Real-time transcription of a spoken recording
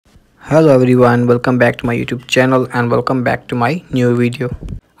Hello everyone, welcome back to my YouTube channel and welcome back to my new video.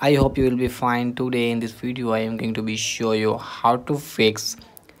 I hope you will be fine. Today in this video I am going to be show you how to fix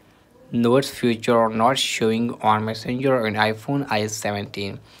notes feature not showing on Messenger on iPhone iOS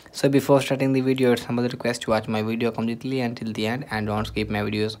 17. So before starting the video, it's humble request to watch my video completely until the end and don't skip my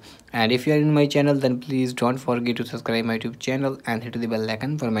videos. And if you are in my channel, then please don't forget to subscribe my YouTube channel and hit the bell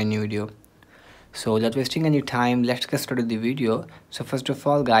icon for my new video. So without wasting any time, let's get started the video. So first of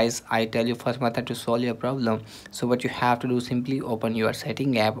all guys, I tell you first method to solve your problem. So what you have to do, simply open your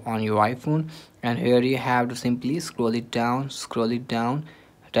setting app on your iPhone, and here you have to simply scroll it down,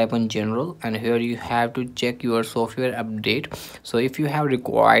 type on general, and here you have to check your software update. So if you have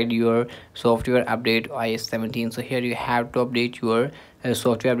required your software update iOS 17, so here you have to update your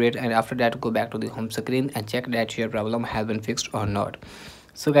software update, and after that go back to the home screen and check that your problem has been fixed or not.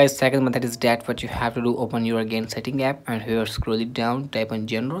 So guys, second method is that what you have to do, open your again setting app, and here scroll it down, type on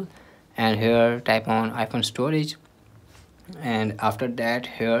general, and here type on iPhone storage, and after that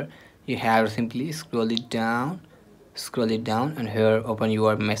here you have to simply scroll it down, and here open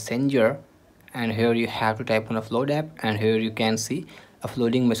your messenger, and here you have to type on upload app, and here you can see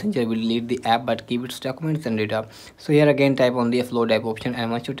uploading messenger will delete the app but keep its documents and data. So here again type on the upload app option, and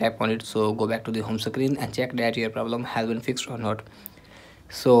once you tap on it, so go back to the home screen and check that your problem has been fixed or not.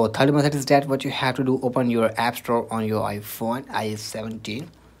 So third method is that what you have to do, open your app store on your iPhone iOS 17,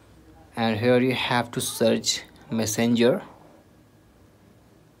 and here you have to search messenger,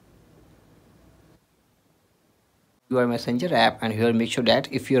 your messenger app, and here make sure that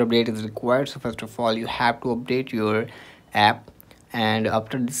if your update is required. So first of all you have to update your app, and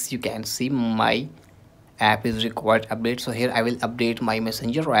after this you can see my app is required update. So here I will update my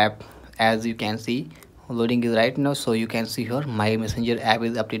messenger app. As you can see, loading is right now, so you can see here my messenger app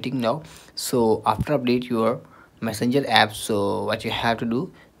is updating now. So after update your messenger app, so what you have to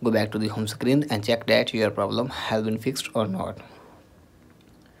do, go back to the home screen and check that your problem has been fixed or not.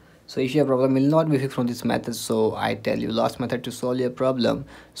 So if your problem will not be fixed from this method, so I tell you last method to solve your problem.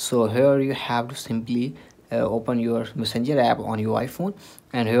 So here you have to simply open your messenger app on your iPhone,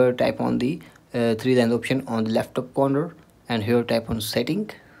 and here type on the three line option on the left top corner, and here type on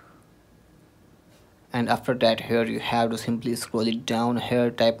setting, and after that here you have to simply scroll it down, here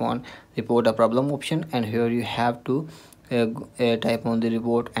type on report a problem option, and here you have to type on the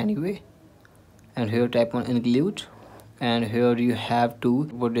report anyway, and here type on include, and here you have to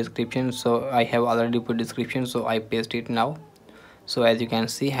put description. So I have already put description, so I paste it now. So as you can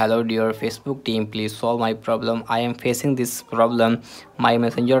see, hello dear Facebook team, please solve my problem. I am facing this problem, my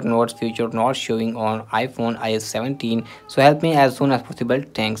messenger notes feature not showing on iPhone iOS 17, so help me as soon as possible,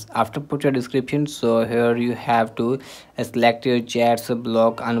 thanks. After put your description, so here you have to select your chats,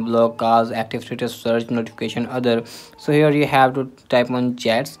 block, unblock, cause, active status, search, notification, other. So here you have to type on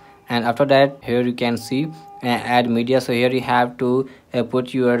chats, and after that here you can see add media. So here you have to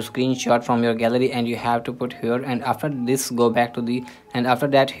put your screenshot from your gallery, and you have to put here, and after this go back to the, and after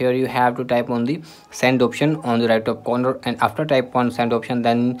that here you have to type on the send option on the right top corner, and after type on send option,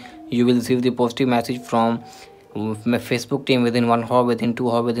 then you will receive the positive message from my Facebook team within 1 hour, within 2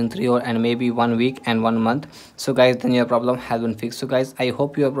 hours, within 3 hours, and maybe 1 week and 1 month. So guys, then your problem has been fixed. So guys, I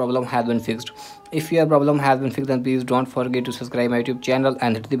hope your problem has been fixed. If your problem has been fixed, then please don't forget to subscribe my YouTube channel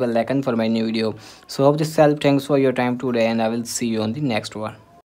and hit the bell icon for my new video. So hope this helped. Thanks for your time today, and I will see you on the next one.